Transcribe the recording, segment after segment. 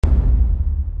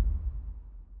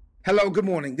Hello, good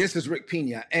morning. This is Rick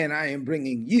Pina, and I am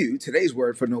bringing you today's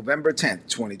word for November 10th,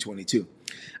 2022.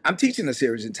 I'm teaching a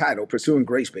series entitled Pursuing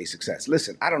Grace-Based Success.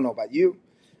 Listen, I don't know about you.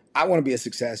 I want to be a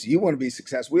success. You want to be a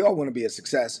success. We all want to be a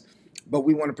success, but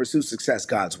we want to pursue success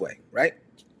God's way, right?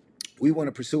 We want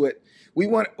to pursue it. We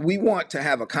want to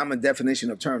have a common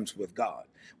definition of terms with God.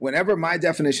 Whenever my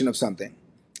definition of something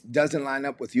doesn't line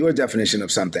up with your definition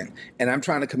of something, and I'm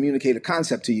trying to communicate a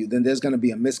concept to you, then there's going to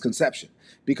be a misconception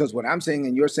because what I'm saying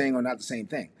and you're saying are not the same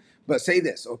thing. But say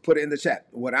this or put it in the chat.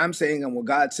 What I'm saying and what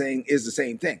God's saying is the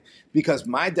same thing because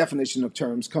my definition of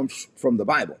terms comes from the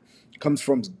Bible, comes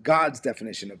from God's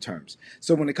definition of terms.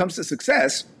 So when it comes to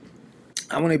success,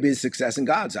 I want to be a success in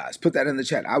God's eyes. Put that in the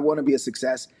chat. I want to be a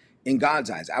success in God's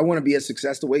eyes. I want to be a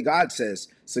success the way God says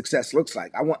success looks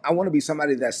like. I want to be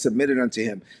somebody that's submitted unto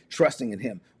him, trusting in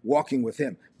him, walking with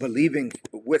him, believing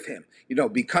with him,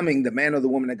 becoming the man or the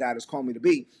woman that God has called me to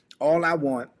be. All I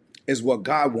want is what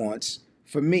God wants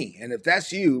for me. And if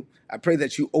that's you, I pray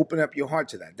that you open up your heart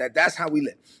to that. That's how we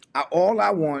live. All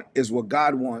I want is what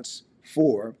God wants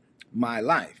for my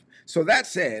life. So that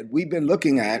said, we've been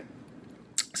looking at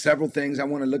several things. I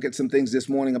want to look at some things this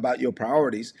morning about your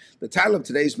priorities. The title of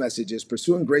today's message is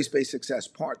Pursuing Grace-Based Success,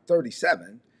 Part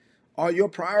 37. Are your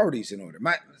priorities in order?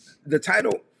 The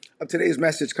title of today's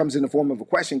message comes in the form of a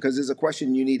question because it's a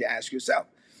question you need to ask yourself.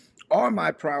 Are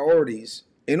my priorities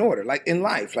in order? Like in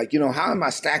life, how am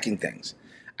I stacking things?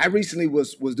 I recently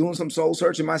was doing some soul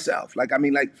searching myself.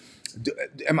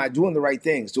 Am I doing the right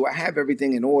things? Do I have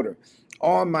everything in order?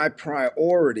 Are my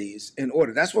priorities in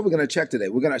order? That's what we're going to check today.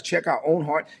 We're going to check our own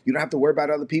heart. You don't have to worry about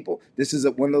other people. This is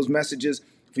one of those messages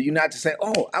for you not to say,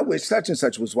 oh, I wish such and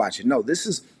such was watching. No, this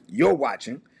is you're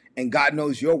watching, and God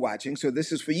knows you're watching. So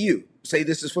this is for you. Say,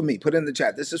 this is for me. Put it in the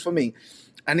chat. This is for me.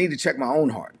 I need to check my own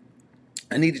heart.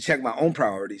 I need to check my own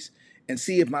priorities and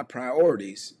see if my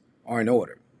priorities are in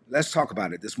order. Let's talk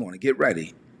about it this morning. Get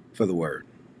ready for the word.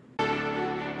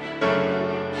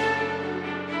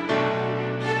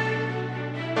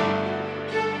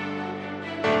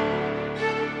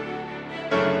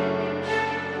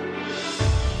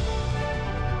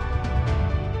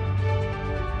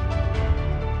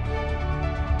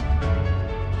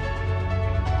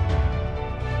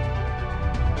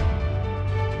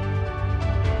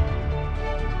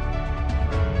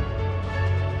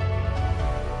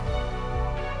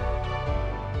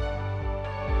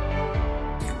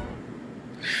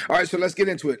 All right, so let's get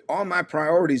into it. Are my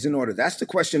priorities in order? That's the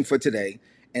question for today.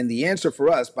 And the answer for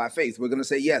us by faith, we're going to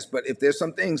say yes. But if there's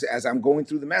some things as I'm going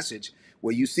through the message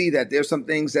where you see that there's some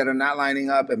things that are not lining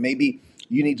up and maybe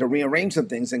you need to rearrange some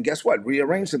things, and guess what?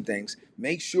 Rearrange some things.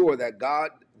 Make sure that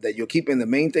that you're keeping the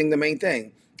main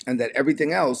thing, and that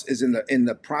everything else is in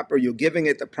the proper, you're giving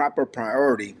it the proper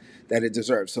priority that it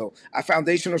deserves. So our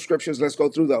foundational scriptures, let's go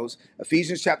through those.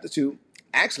 Ephesians chapter 2.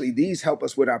 Actually, these help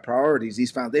us with our priorities,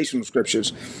 these foundational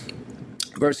scriptures.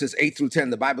 Verses 8 through 10,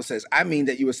 the Bible says, I mean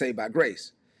that you were saved by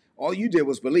grace. All you did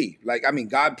was believe.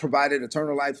 God provided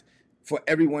eternal life for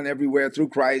everyone everywhere through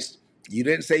Christ. You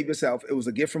didn't save yourself. It was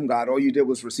a gift from God. All you did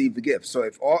was receive the gift. So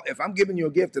if I'm giving you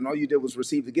a gift and all you did was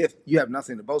receive the gift, you have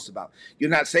nothing to boast about. You're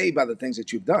not saved by the things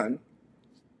that you've done.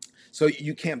 So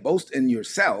you can't boast in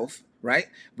yourself. Right?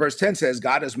 Verse 10 says,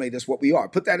 God has made us what we are.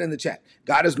 Put that in the chat.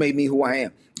 God has made me who I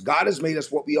am. God has made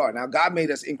us what we are. Now, God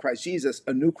made us in Christ Jesus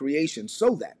a new creation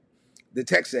so that the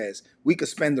text says we could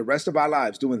spend the rest of our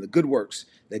lives doing the good works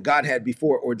that God had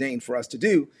before ordained for us to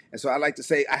do. And so I like to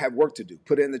say, I have work to do.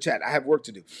 Put it in the chat. I have work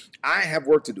to do. I have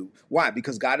work to do. Why?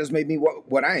 Because God has made me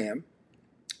what I am.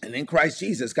 And in Christ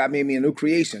Jesus, God made me a new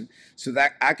creation so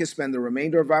that I could spend the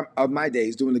remainder of my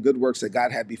days doing the good works that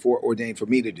God had before ordained for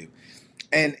me to do.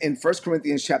 And in 1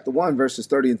 Corinthians chapter 1, verses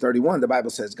 30 and 31, the Bible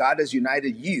says, God has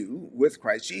united you with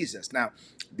Christ Jesus. Now,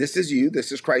 this is you.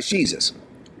 This is Christ Jesus.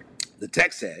 The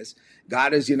text says,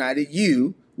 God has united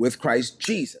you with Christ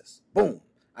Jesus. Boom.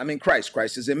 I'm in Christ.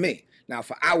 Christ is in me. Now,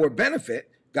 for our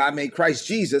benefit, God made Christ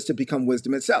Jesus to become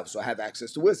wisdom itself. So I have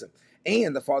access to wisdom.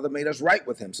 And the Father made us right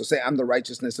with him. So say, I'm the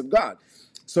righteousness of God.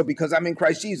 So because I'm in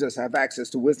Christ Jesus, I have access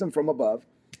to wisdom from above.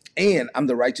 And I'm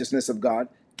the righteousness of God.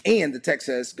 And the text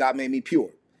says God made me pure.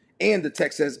 And the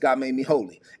text says God made me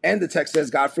holy. And the text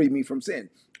says God freed me from sin.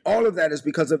 All of that is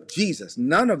because of Jesus.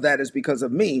 None of that is because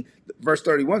of me. Verse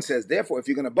 31 says, therefore, if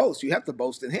you're going to boast, you have to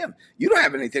boast in him. You don't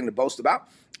have anything to boast about.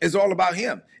 It's all about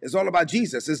him. It's all about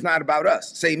Jesus. It's not about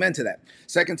us. Say amen to that.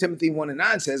 2 Timothy 1 and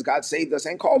 9 says God saved us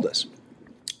and called us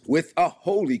with a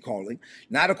holy calling,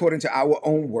 not according to our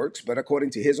own works, but according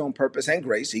to his own purpose and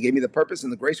grace. He gave me the purpose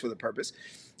and the grace for the purpose.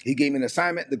 He gave me an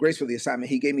assignment, the grace for the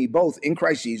assignment. He gave me both in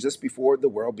Christ Jesus before the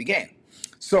world began.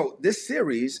 So this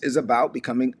series is about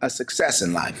becoming a success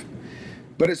in life.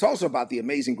 but it's also about the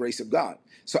amazing grace of God.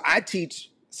 So I teach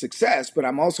success, but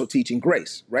I'm also teaching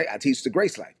grace, right? I teach the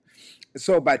grace life.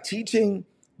 So by teaching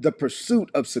the pursuit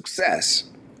of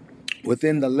success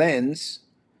within the lens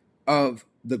of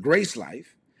the grace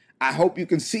life, I hope you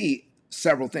can see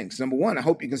several things. Number one, I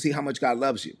hope you can see how much God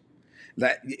loves you.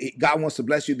 That God wants to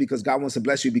bless you because God wants to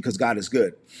bless you because God is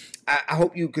good. I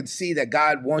hope you can see that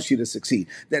God wants you to succeed.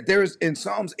 That there is, in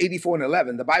Psalms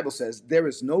 84:11, the Bible says, there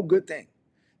is no good thing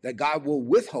that God will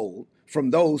withhold from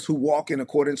those who walk in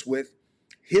accordance with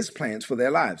his plans for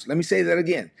their lives. Let me say that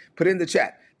again. Put it in the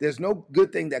chat. There's no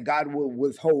good thing that God will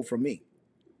withhold from me.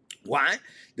 Why?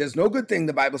 There's no good thing,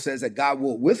 the Bible says, that God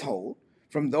will withhold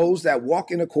from those that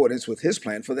walk in accordance with his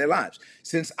plan for their lives.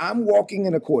 Since I'm walking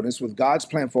in accordance with God's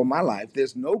plan for my life,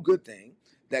 there's no good thing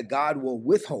that God will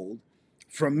withhold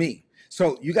from me.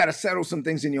 So you got to settle some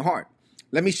things in your heart.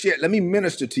 Let me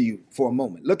minister to you for a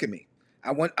moment. Look at me.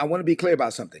 I want to be clear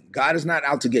about something. God is not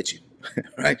out to get you,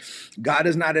 right? God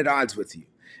is not at odds with you.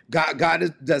 God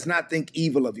does not think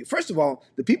evil of you. First of all,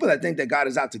 the people that think that God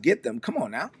is out to get them, come on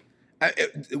now.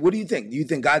 What do you think? Do you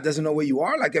think God doesn't know where you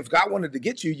are? Like, if God wanted to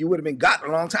get you, you would have been got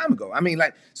a long time ago. I mean,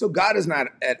 like, so God is not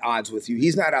at odds with you.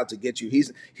 He's not out to get you.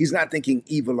 He's not thinking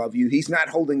evil of you. He's not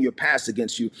holding your past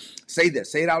against you. Say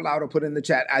this. Say it out loud or put it in the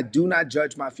chat. I do not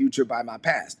judge my future by my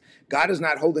past. God is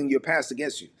not holding your past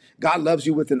against you. God loves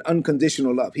you with an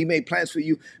unconditional love. He made plans for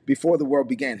you before the world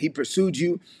began. He pursued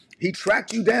you. He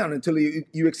tracked you down until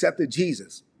you accepted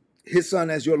Jesus, his son,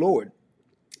 as your Lord.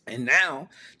 And now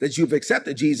that you've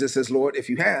accepted Jesus as Lord, if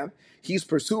you have, he's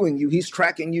pursuing you. He's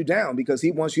tracking you down because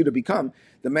he wants you to become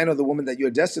the man or the woman that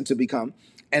you're destined to become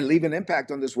and leave an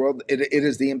impact on this world. It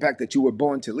is the impact that you were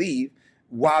born to leave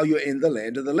while you're in the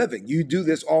land of the living. You do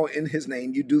this all in his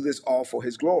name. You do this all for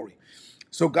his glory.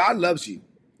 So God loves you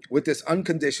with this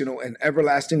unconditional and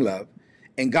everlasting love.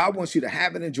 And God wants you to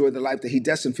have and enjoy the life that he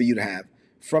destined for you to have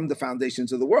from the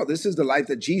foundations of the world. This is the life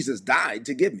that Jesus died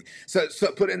to give me. So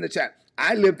put it in the chat.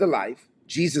 I live the life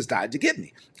Jesus died to give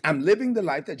me. I'm living the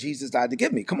life that Jesus died to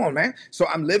give me. Come on, man. So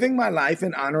I'm living my life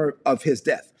in honor of his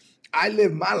death. I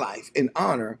live my life in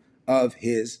honor of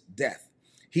his death.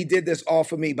 He did this all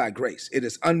for me by grace. It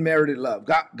is unmerited love.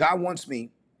 God wants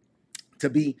me to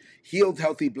be healed,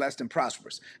 healthy, blessed, and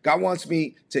prosperous. God wants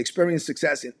me to experience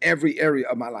success in every area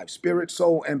of my life, spirit,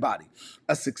 soul, and body.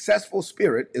 A successful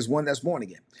spirit is one that's born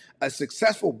again. A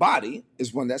successful body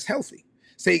is one that's healthy.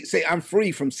 Say, I'm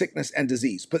free from sickness and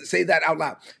disease. Say that out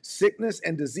loud. Sickness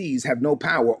and disease have no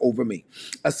power over me.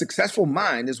 A successful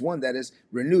mind is one that is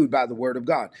renewed by the word of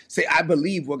God. Say, I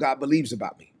believe what God believes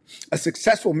about me. A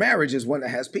successful marriage is one that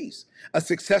has peace. A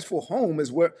successful home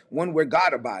is one where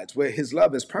God abides, where his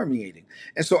love is permeating.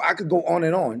 And so I could go on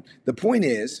and on. The point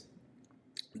is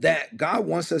that God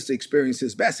wants us to experience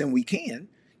his best, and we can,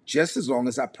 just as long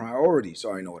as our priorities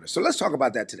are in order. So let's talk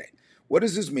about that today. What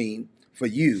does this mean for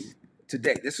you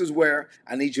today? This is where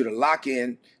I need you to lock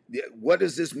in. What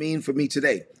does this mean for me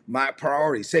today? My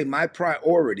priorities. Say, my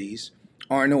priorities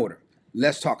are in order.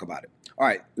 Let's talk about it. All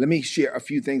right, let me share a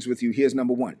few things with you. Here's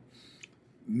number one.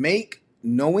 Make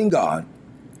knowing God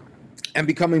and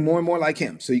becoming more and more like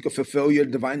him so you can fulfill your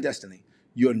divine destiny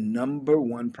your number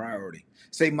one priority.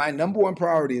 Say, my number one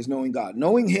priority is knowing God.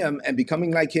 Knowing him and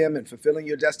becoming like him and fulfilling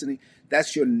your destiny,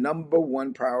 that's your number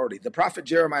one priority. The prophet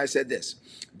Jeremiah said this.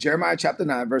 Jeremiah chapter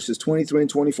 9, verses 23 and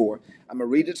 24. I'm going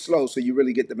to read it slow so you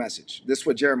really get the message. This is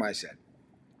what Jeremiah said.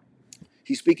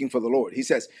 He's speaking for the Lord. He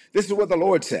says, this is what the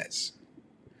Lord says.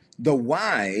 The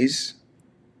wise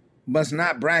must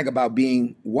not brag about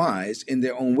being wise in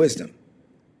their own wisdom.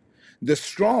 The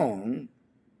strong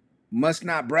must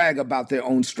not brag about their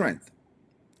own strength.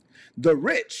 The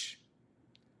rich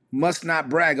must not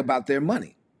brag about their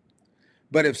money.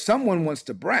 But if someone wants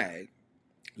to brag,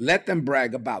 let them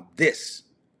brag about this.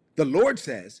 The Lord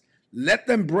says, let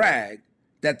them brag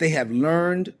that they have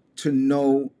learned to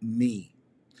know me.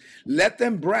 Let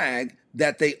them brag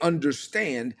that they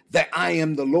understand that I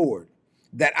am the Lord,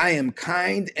 that I am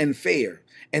kind and fair,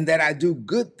 and that I do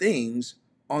good things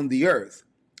on the earth.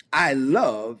 I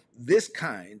love this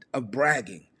kind of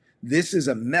bragging. This is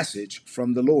a message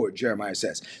from the Lord, Jeremiah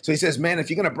says. So he says, man, if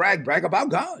you're going to brag about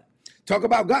God. Talk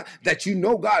about God, that you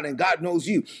know God and God knows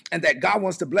you, and that God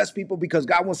wants to bless people because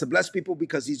God wants to bless people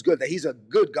because he's good, that he's a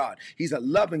good God. He's a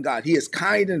loving God. He is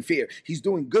kind and fair. He's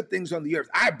doing good things on the earth.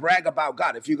 I brag about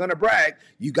God. If you're going to brag,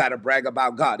 you got to brag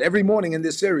about God. Every morning in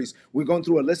this series, we're going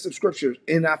through a list of scriptures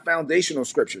in our foundational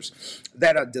scriptures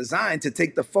that are designed to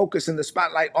take the focus and the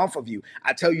spotlight off of you.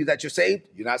 I tell you that you're saved.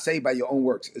 You're not saved by your own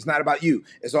works. It's not about you.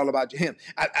 It's all about him.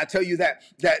 I tell you that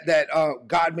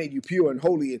God made you pure and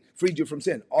holy and freed you from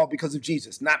sin, all because of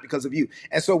Jesus, not because of you.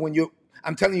 And so when you're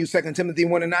I'm telling you, 2 Timothy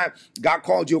 1:9, God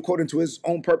called you according to his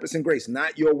own purpose and grace,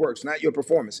 not your works, not your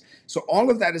performance. So all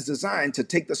of that is designed to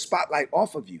take the spotlight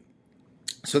off of you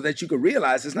so that you can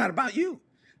realize it's not about you.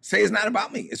 Say it's not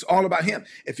about me. It's all about him.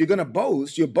 If you're going to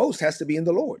boast, your boast has to be in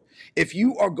the Lord. If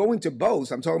you are going to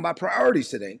boast, I'm talking about priorities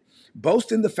today,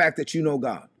 boast in the fact that you know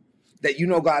God, that you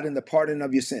know God in the pardon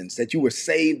of your sins, that you were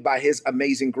saved by his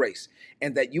amazing grace,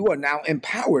 and that you are now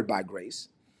empowered by grace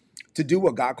to do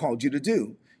what God called you to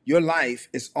do. Your life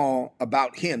is all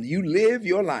about him. You live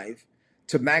your life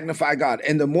to magnify God.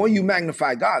 And the more you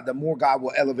magnify God, the more God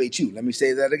will elevate you. Let me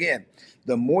say that again.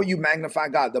 The more you magnify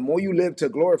God, the more you live to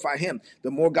glorify him,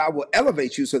 the more God will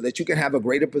elevate you so that you can have a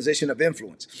greater position of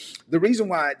influence. The reason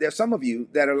why there's some of you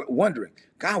that are wondering,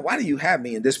 God, why do you have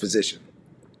me in this position?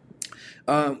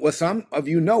 Well, some of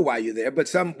you know why you're there, but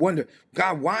some wonder,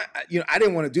 God, why? I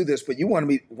didn't want to do this, but you wanted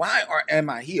me. Why am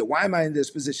I here? Why am I in this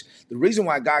position? The reason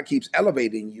why God keeps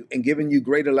elevating you and giving you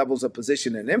greater levels of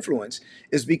position and influence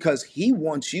is because he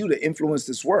wants you to influence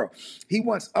this world. He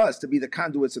wants us to be the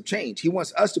conduits of change. He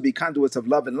wants us to be conduits of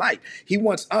love and light. He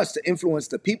wants us to influence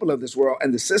the people of this world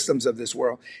and the systems of this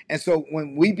world. And so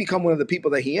when we become one of the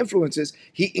people that he influences,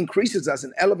 he increases us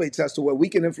and elevates us to where we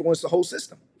can influence the whole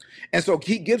system. And so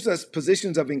he gives us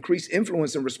positions of increased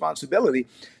influence and responsibility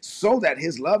so that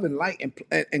his love and light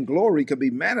and glory can be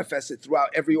manifested throughout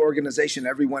every organization,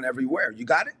 everyone, everywhere. You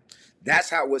got it? That's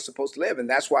how we're supposed to live. And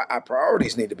that's why our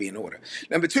priorities need to be in order.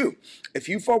 Number two, if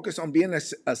you focus on being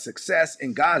a success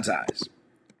in God's eyes,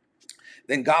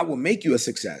 then God will make you a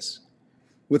success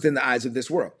within the eyes of this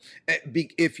world.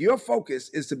 If your focus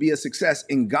is to be a success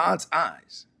in God's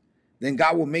eyes, then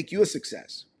God will make you a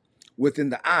success within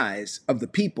the eyes of the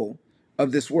people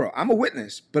of this world. I'm a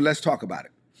witness, but let's talk about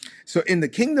it. So in the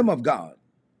kingdom of God,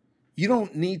 you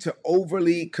don't need to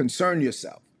overly concern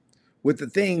yourself with the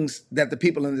things that the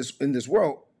people in this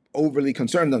world overly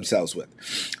concern themselves with.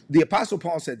 The Apostle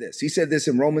Paul said this. He said this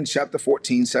in Romans chapter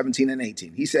 14, 17, and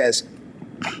 18. He says,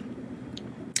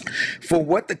 for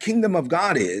what the kingdom of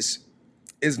God is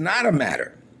not a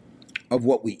matter of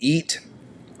what we eat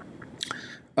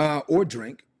or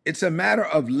drink. It's a matter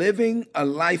of living a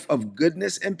life of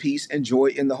goodness and peace and joy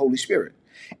in the Holy Spirit.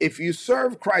 If you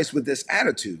serve Christ with this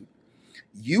attitude,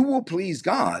 you will please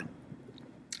God.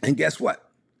 And guess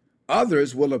what?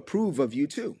 Others will approve of you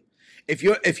too. If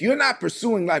you're not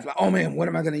pursuing life like, oh man, what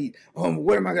am I going to eat? Oh,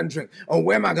 what am I going to drink? Oh,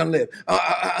 where am I going to live?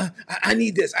 I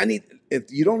need this.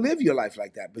 If you don't live your life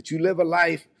like that, but you live a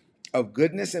life of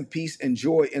goodness and peace and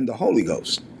joy in the Holy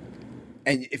Ghost,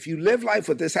 and if you live life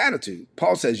with this attitude,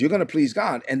 Paul says you're going to please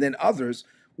God, and then others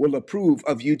will approve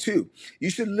of you too. You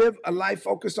should live a life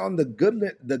focused on the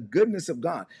goodness of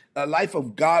God, a life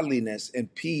of godliness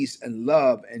and peace and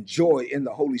love and joy in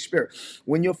the Holy Spirit.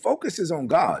 When your focus is on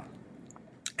God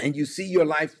and you see your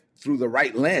life through the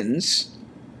right lens,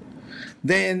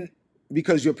 then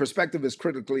because your perspective is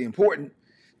critically important,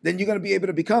 then you're going to be able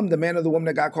to become the man or the woman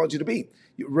that God called you to be.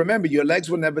 Remember, your legs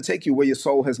will never take you where your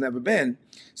soul has never been.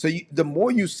 So the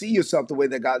more you see yourself the way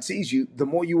that God sees you, the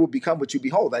more you will become what you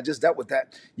behold. I just dealt with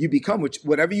that. You become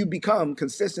whatever you become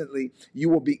consistently, you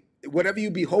will be. Whatever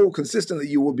you behold consistently,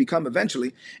 you will become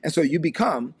eventually. And so you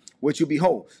become what you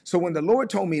behold. So when the Lord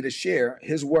told me to share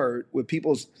his word with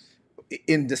people's,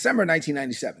 in December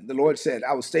 1997, the Lord said,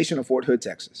 I was stationed in Fort Hood,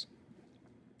 Texas.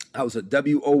 I was a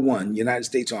WO1, United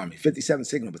States Army, 57th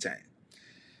Signal Battalion.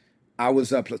 I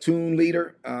was a platoon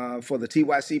leader for the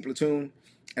TYC platoon,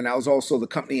 and I was also the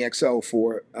Company XO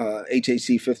for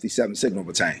HHC 57th Signal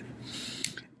Battalion.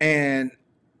 And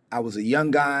I was a young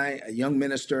guy, a young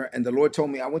minister, and the Lord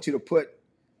told me, I want you to put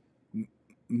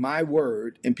my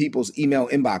word in people's email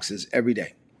inboxes every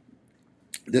day.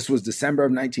 This was December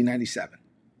of 1997.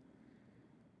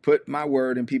 Put my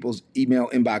word in people's email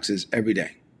inboxes every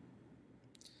day.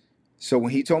 So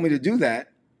when he told me to do that,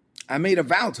 I made a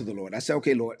vow to the Lord. I said,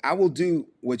 okay, Lord, I will do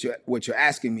what you're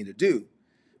asking me to do,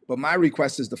 but my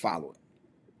request is the following.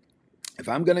 If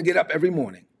I'm going to get up every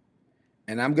morning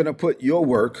and I'm going to put your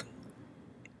work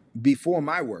before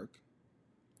my work,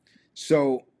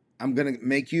 so I'm going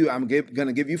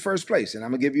to give you first place, and I'm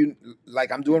going to give you,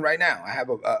 like I'm doing right now. I have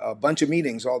a bunch of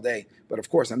meetings all day, but of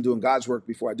course I'm doing God's work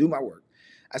before I do my work.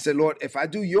 I said, Lord, if I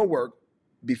do your work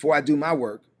before I do my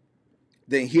work,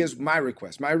 then here's my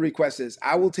request. My request is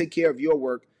I will take care of your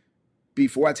work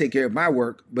before I take care of my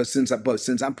work. But since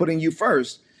I'm putting you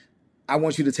first, I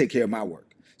want you to take care of my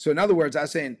work. So in other words, I'm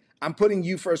saying I'm putting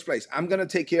you first place. I'm going to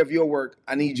take care of your work.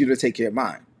 I need you to take care of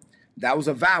mine. That was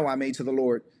a vow I made to the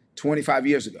Lord 25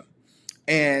 years ago.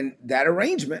 And that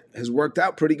arrangement has worked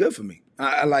out pretty good for me.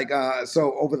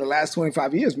 So over the last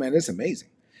 25 years, man, it's amazing.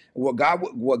 What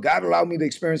God allowed me to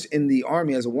experience in the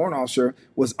Army as a warrant officer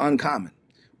was uncommon.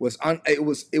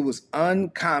 It was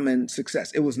uncommon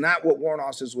success. It was not what warrant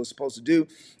officers were supposed to do.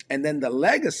 And then the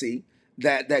legacy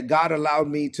that God allowed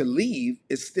me to leave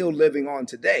is still living on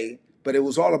today. But it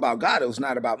was all about God. It was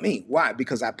not about me. Why?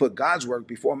 Because I put God's work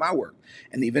before my work.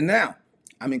 And even now,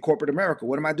 I'm in corporate America.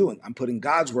 What am I doing? I'm putting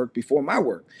God's work before my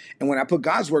work. And when I put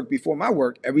God's work before my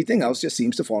work, everything else just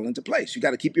seems to fall into place. You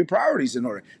got to keep your priorities in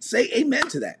order. Say amen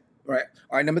to that. All right.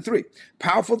 All right. Number 3,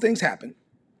 powerful things happen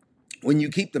when you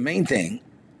keep the main thing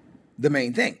the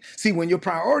main thing. See, when your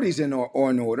priorities are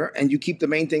in order and you keep the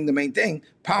main thing,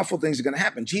 powerful things are going to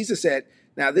happen. Jesus said,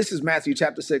 now this is Matthew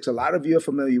chapter 6. A lot of you are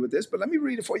familiar with this, but let me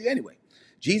read it for you anyway.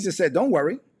 Jesus said, don't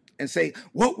worry and say,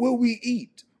 what will we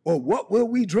eat? Or what will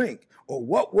we drink? Or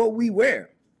what will we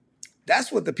wear?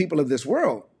 That's what the people of this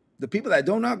world, the people that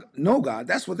don't know God,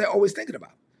 that's what they're always thinking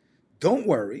about. Don't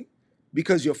worry,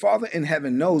 because your Father in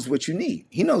heaven knows what you need.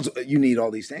 He knows you need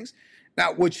all these things.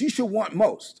 Now, what you should want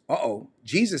most,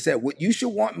 Jesus said, what you should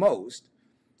want most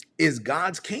is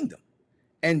God's kingdom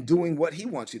and doing what he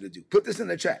wants you to do. Put this in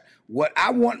the chat. What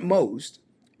I want most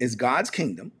is God's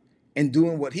kingdom and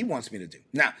doing what he wants me to do.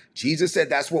 Now, Jesus said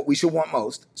that's what we should want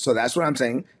most. So that's what I'm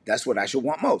saying. That's what I should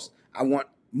want most. I want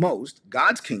most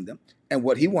God's kingdom and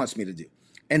what he wants me to do.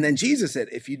 And then Jesus said,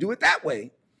 if you do it that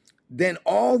way, then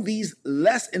all these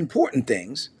less important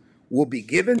things will be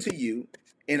given to you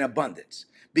in abundance.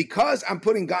 Because I'm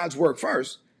putting God's work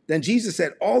first, then Jesus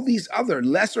said all these other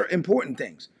lesser important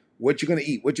things, what you're going to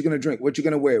eat, what you're going to drink, what you're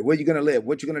going to wear, where you're going to live,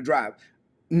 what you're going to drive,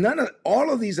 all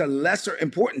of these are lesser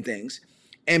important things.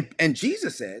 And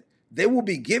Jesus said they will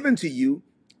be given to you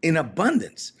in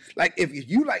abundance. Like if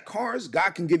you like cars,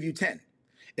 God can give you 10.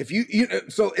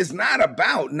 So it's not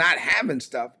about not having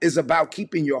stuff. It's about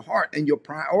keeping your heart and your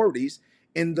priorities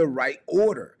in the right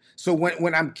order. So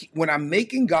when I'm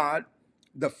making God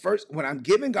when I'm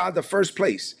giving God the first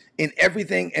place in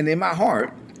everything and in my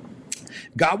heart,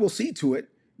 God will see to it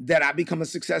that I become a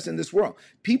success in this world.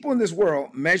 People in this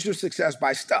world measure success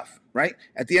by stuff, right?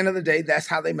 At the end of the day, that's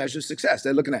how they measure success.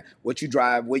 They're looking at what you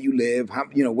drive, where you live, how,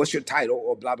 what's your title,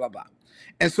 or blah, blah, blah.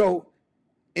 And so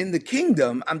in the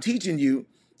kingdom, I'm teaching you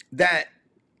that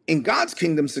in God's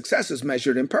kingdom, success is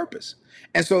measured in purpose.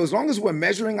 And so as long as we're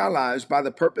measuring our lives by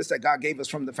the purpose that God gave us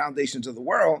from the foundations of the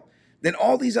world, then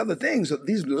all these other things,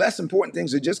 these less important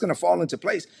things, are just going to fall into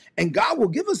place. And God will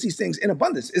give us these things in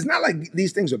abundance. It's not like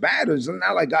these things are bad, or it's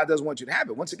not like God doesn't want you to have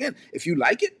it. Once again, if you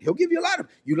like it, he'll give you a lot of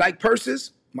it. You like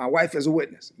purses? My wife is a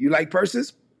witness. You like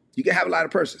purses? You can have a lot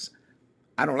of purses.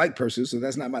 I don't like purses, so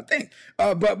that's not my thing.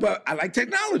 But I like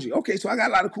technology. Okay, so I got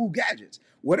a lot of cool gadgets.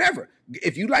 Whatever.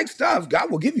 If you like stuff,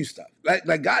 God will give you stuff.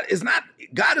 Like God is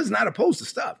not opposed to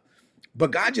stuff,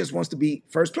 but God just wants to be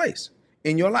first place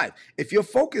in your life. If your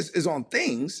focus is on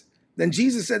things, then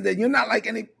Jesus said that you're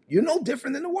no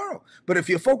different than the world. But if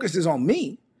your focus is on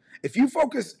me, if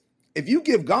you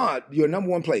give God your number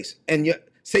one place, and you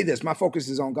say this, my focus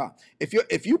is on God.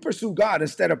 If you pursue God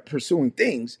instead of pursuing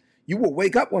things, you will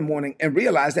wake up one morning and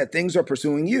realize that things are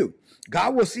pursuing you.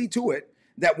 God will see to it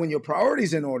that when your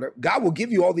priorities are in order, God will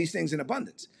give you all these things in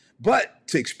abundance. But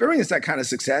to experience that kind of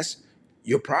success,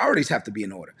 your priorities have to be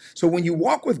in order. So when you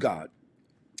walk with God,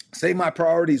 say my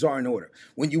priorities are in order.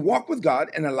 When you walk with God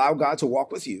and allow God to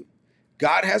walk with you,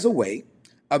 God has a way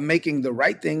of making the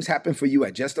right things happen for you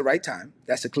at just the right time.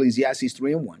 That's Ecclesiastes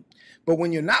 3:1. But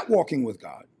when you're not walking with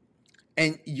God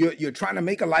and you're trying to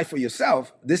make a life for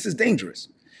yourself, this is dangerous.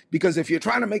 Because if you're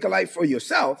trying to make a life for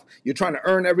yourself, you're trying to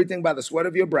earn everything by the sweat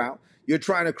of your brow. You're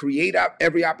trying to create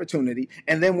every opportunity.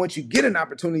 And then once you get an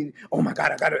opportunity, oh my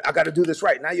God, I got to do this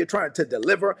right. Now you're trying to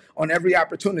deliver on every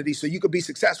opportunity so you could be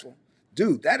successful.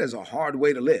 Dude, that is a hard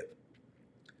way to live.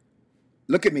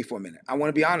 Look at me for a minute. I want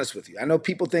to be honest with you. I know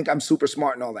people think I'm super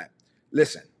smart and all that.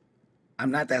 Listen, I'm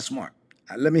not that smart.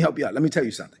 Let me help you out. Let me tell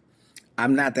you something.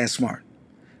 I'm not that smart.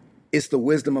 It's the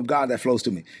wisdom of God that flows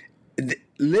to me.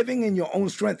 Living in your own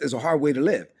strength is a hard way to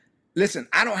live. Listen,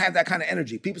 I don't have that kind of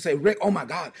energy. People say, Rick, oh my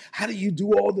God, how do you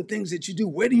do all the things that you do?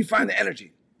 Where do you find the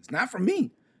energy? It's not from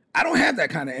me. I don't have that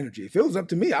kind of energy. If it was up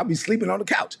to me, I'll be sleeping on the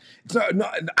couch. No,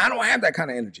 I don't have that kind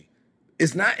of energy.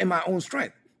 It's not in my own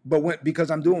strength. But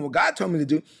because I'm doing what God told me to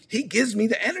do, he gives me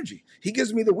the energy. He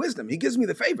gives me the wisdom. He gives me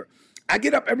the favor. I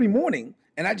get up every morning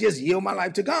and I just yield my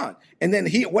life to God. And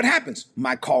then what happens?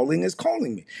 My calling is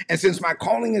calling me. And since my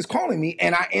calling is calling me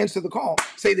and I answer the call,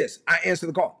 say this, I answer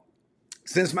the call.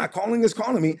 Since my calling is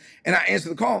calling me and I answer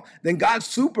the call, then God's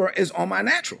super is on my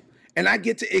natural. And I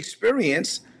get to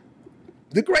experience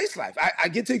the grace life. I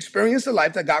get to experience the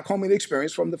life that God called me to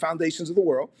experience from the foundations of the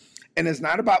world. And it's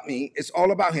not about me. It's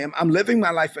all about him. I'm living my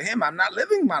life for him. I'm not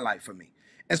living my life for me.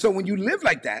 And so when you live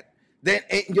like that, then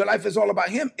your life is all about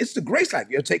him. It's the grace life.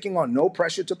 You're taking on no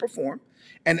pressure to perform.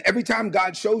 And every time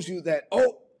God shows you that,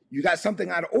 oh, you got something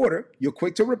out of order, you're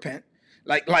quick to repent.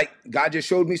 Like God just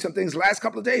showed me some things the last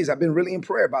couple of days. I've been really in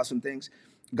prayer about some things.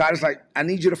 God is like, I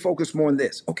need you to focus more on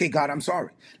this. Okay, God, I'm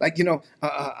sorry. Like,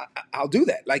 I'll do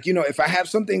that. Like, if I have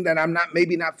something that I'm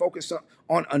maybe not focused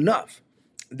on enough,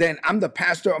 then I'm the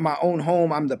pastor of my own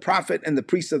home. I'm the prophet and the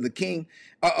priest of the king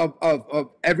of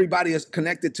everybody is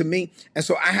connected to me. And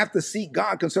so I have to seek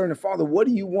God concerning, Father, what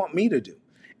do you want me to do?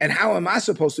 And how am I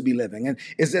supposed to be living? And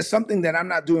is there something that I'm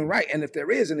not doing right? And if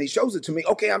there is, and he shows it to me,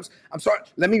 okay, I'm sorry.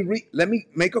 Let me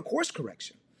make a course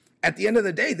correction. At the end of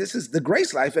the day, this is the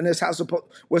grace life, and this is how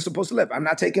we're supposed to live. I'm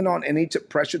not taking on any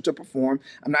pressure to perform.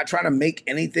 I'm not trying to make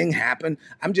anything happen.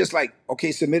 I'm just like,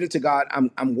 okay, submitted to God.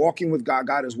 I'm walking with God.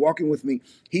 God is walking with me.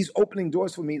 He's opening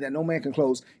doors for me that no man can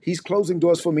close. He's closing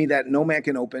doors for me that no man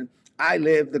can open. I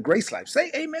live the grace life.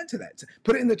 Say amen to that.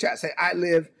 Put it in the chat. Say, I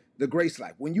live the grace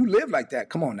life. When you live like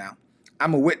that, come on now,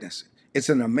 I'm a witness. It's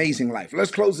an amazing life.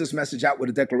 Let's close this message out with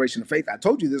a declaration of faith. I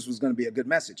told you this was going to be a good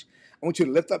message. I want you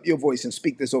to lift up your voice and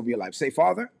speak this over your life. Say,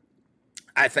 Father,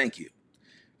 I thank you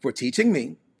for teaching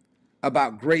me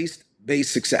about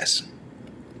grace-based success.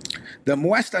 The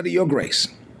more I study your grace,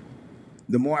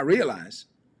 the more I realize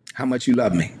how much you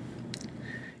love me.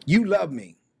 You love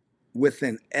me with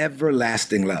an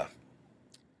everlasting love.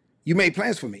 You made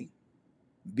plans for me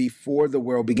before the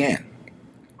world began.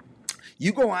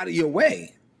 You go out of your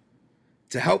way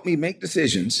to help me make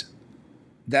decisions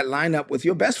that line up with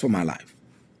your best for my life.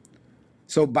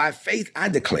 So by faith, I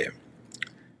declare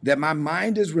that my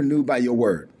mind is renewed by your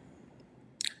word.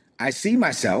 I see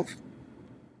myself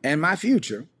and my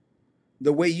future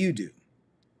the way you do.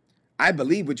 I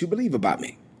believe what you believe about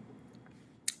me.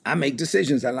 I make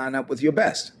decisions that line up with your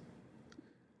best.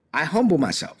 I humble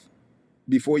myself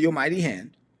before your mighty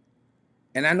hand,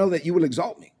 and I know that you will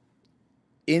exalt me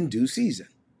in due season.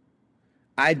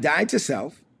 I die to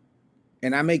self,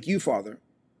 and I make you, Father,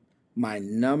 my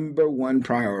number one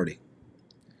priority.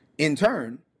 In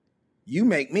turn, you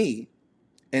make me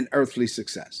an earthly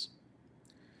success.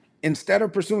 Instead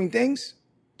of pursuing things,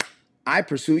 I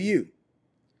pursue you.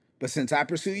 But since I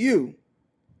pursue you,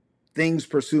 things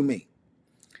pursue me.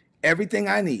 Everything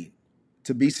I need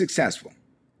to be successful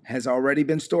has already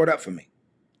been stored up for me.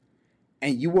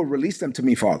 And you will release them to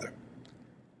me, Father,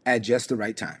 at just the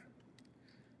right time.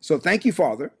 So thank you,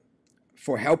 Father,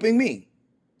 for helping me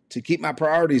to keep my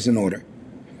priorities in order.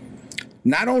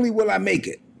 Not only will I make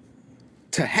it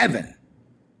to heaven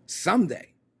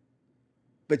someday,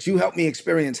 but you help me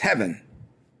experience heaven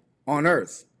on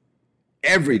earth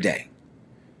every day.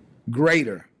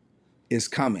 Greater is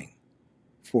coming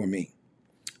for me.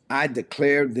 I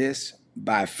declare this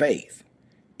by faith.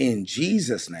 In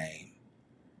Jesus' name,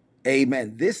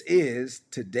 amen. This is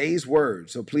today's word,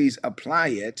 so please apply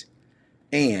it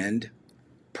and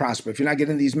prosper. If you're not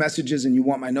getting these messages and you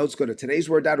want my notes, go to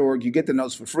todaysword.org. You get the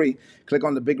notes for free. Click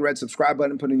on the big red subscribe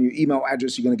button, put in your email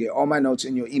address. You're going to get all my notes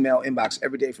in your email inbox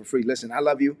every day for free. Listen, I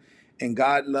love you and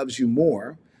God loves you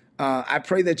more. I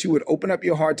pray that you would open up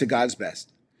your heart to God's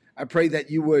best. I pray that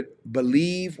you would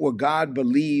believe what God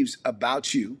believes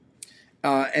about you.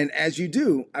 And as you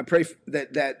do, I pray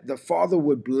that the Father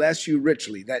would bless you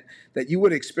richly, that you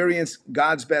would experience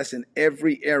God's best in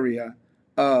every area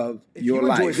of your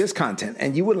life. If you enjoyed this content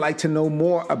and you would like to know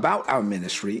more about our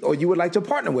ministry, or you would like to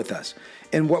partner with us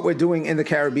in what we're doing in the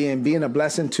Caribbean, being a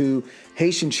blessing to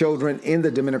Haitian children in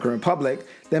the Dominican Republic,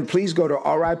 then please go to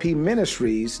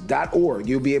ripministries.org.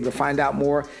 You'll be able to find out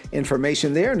more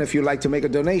information there. And if you'd like to make a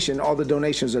donation, all the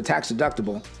donations are tax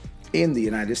deductible in the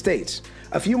United States.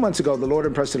 A few months ago, the Lord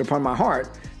impressed it upon my heart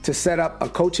to set up a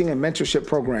coaching and mentorship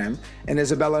program, and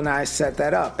Isabella and I set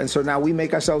that up. And so now we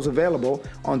make ourselves available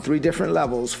on 3 different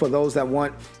levels for those that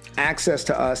want access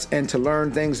to us and to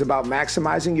learn things about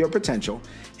maximizing your potential,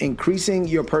 increasing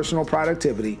your personal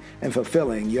productivity, and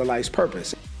fulfilling your life's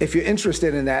purpose. If you're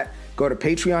interested in that, go to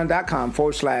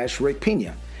patreon.com/Rick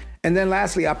Pina. And then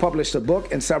lastly, I published a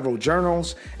book and several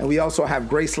journals, and we also have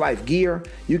Grace Life gear.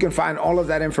 You can find all of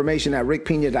that information at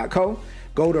rickpina.co.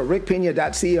 Go to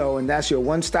rickpina.co, and that's your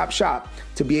one-stop shop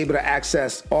to be able to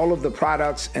access all of the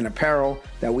products and apparel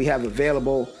that we have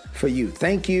available for you.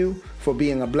 Thank you for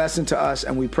being a blessing to us,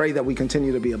 and we pray that we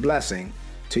continue to be a blessing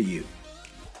to you.